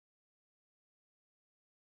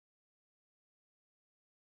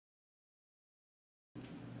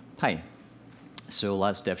Hi. So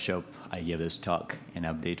last Devshop, I gave this talk, an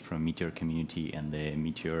update from Meteor community and the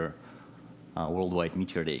Meteor worldwide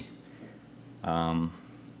Meteor Day. And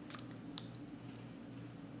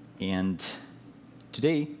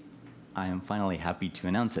today, I am finally happy to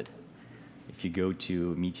announce it. If you go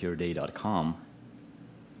to meteorday.com,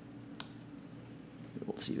 you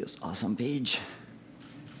will see this awesome page.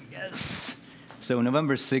 Yes. So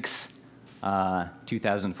November 6,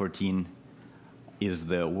 2014 is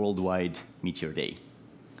the worldwide Meteor Day.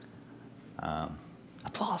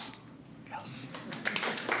 Applause. Yes.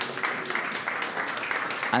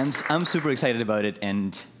 I'm super excited about it,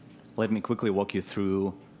 and let me quickly walk you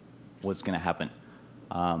through what's going to happen.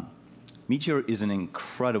 Meteor is an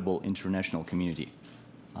incredible international community.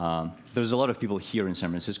 There's a lot of people here in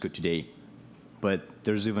San Francisco today, but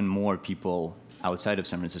there's even more people outside of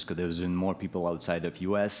San Francisco. There's even more people outside of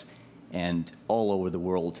US and all over the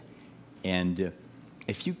world. And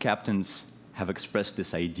a few captains have expressed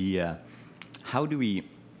this idea: how do we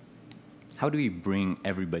bring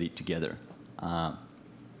everybody together?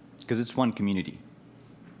 Because it's one community.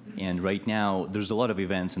 And right now, there's a lot of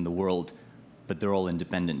events in the world, but they're all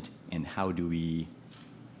independent. And how do we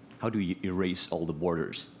erase all the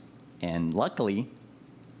borders? And luckily,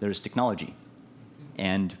 there's technology.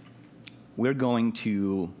 And we're going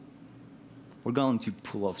to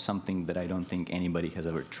pull off something that I don't think anybody has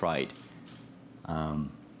ever tried.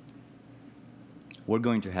 We're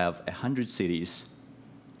going to have 100 cities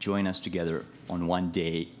join us together on one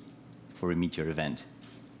day for a Meteor event.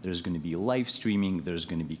 There's going to be live streaming, there's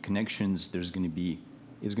going to be connections, it's going to be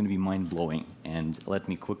mind-blowing, and let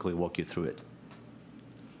me quickly walk you through it.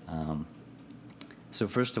 So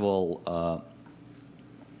first of all,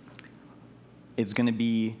 it's going to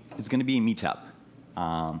be a meetup,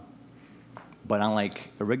 but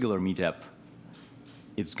unlike a regular meetup,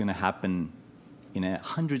 it's going to happen in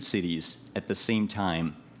 100 cities at the same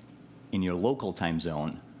time in your local time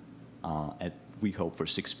zone we hope for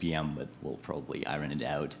 6 p.m., but we'll probably iron it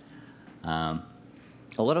out. A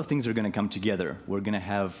lot of things are going to come together. We're going to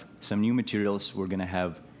have some new materials. We're going to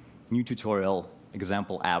have new tutorial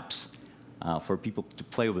example apps for people to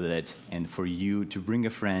play with it, and for you to bring a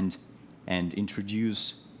friend and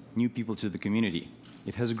introduce new people to the community.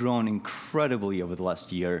 It has grown incredibly over the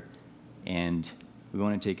last year, and we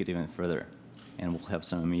want to take it even further. And we'll have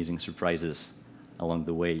some amazing surprises along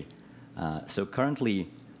the way. So currently,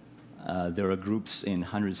 there are groups in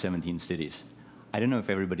 117 cities. I don't know if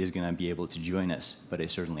everybody is going to be able to join us, but I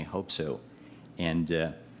certainly hope so. And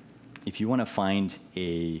if you want to find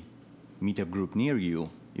a meetup group near you,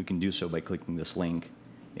 you can do so by clicking this link.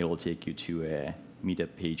 It will take you to a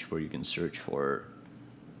meetup page where you can search for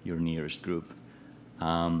your nearest group.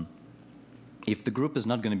 If the group is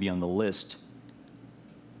not going to be on the list,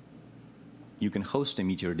 you can host a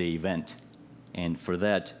Meteor Day event. And for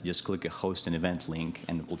that, just click a host an event link,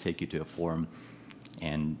 and it will take you to a forum,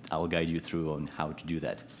 and I'll guide you through on how to do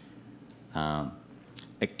that.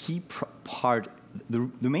 A key part,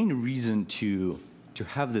 the main reason to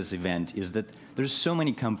have this event is that there's so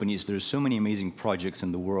many companies, there's so many amazing projects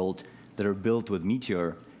in the world that are built with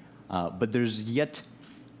Meteor, but there's yet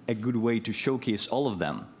a good way to showcase all of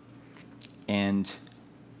them. And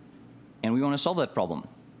we want to solve that problem.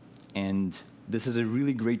 And this is a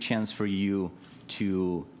really great chance for you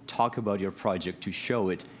to talk about your project, to show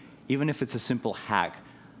it, even if it's a simple hack.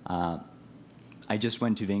 I just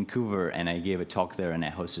went to Vancouver, and I gave a talk there, and I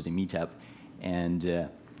hosted a meetup. And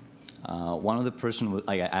one of the person,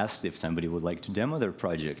 I asked if somebody would like to demo their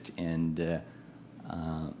project, and a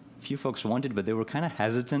few folks wanted, but they were kind of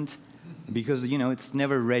hesitant because, you know, it's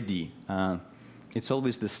never ready. It's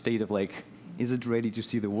always the state of like, is it ready to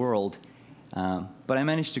see the world? But I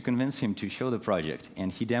managed to convince him to show the project,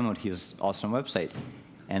 and he demoed his awesome website.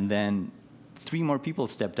 And then 3 more people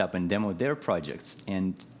stepped up and demoed their projects,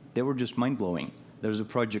 and they were just mind-blowing. There's a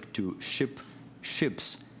project to ship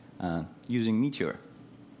ships using Meteor.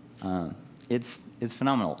 It's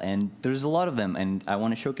phenomenal, and there's a lot of them, and I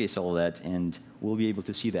want to showcase all of that, and we'll be able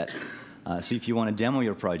to see that. So if you want to demo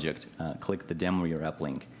your project, click the Demo Your App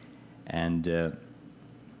link. And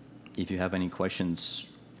if you have any questions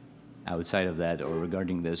outside of that or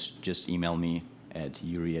regarding this, just email me at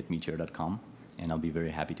yuriy@meteor.com, and I'll be very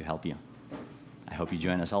happy to help you. I hope you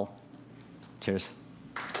join us all. Cheers.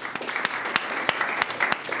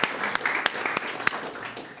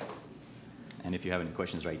 And if you have any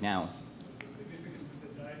questions right now. What's the significance of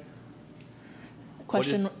the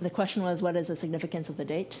date? The question was, what is the significance of the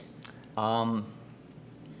date?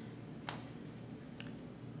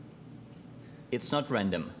 It's not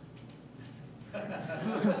random.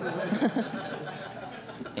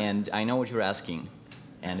 And I know what you're asking.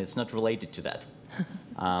 and it's not related to that.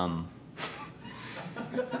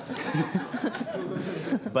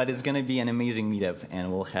 But it's going to be an amazing meetup,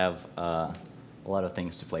 and we'll have a lot of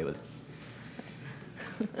things to play with.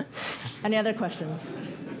 Any other questions?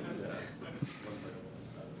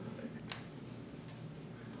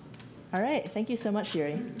 All right. Thank you so much,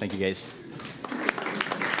 Yuriy. Thank you, guys.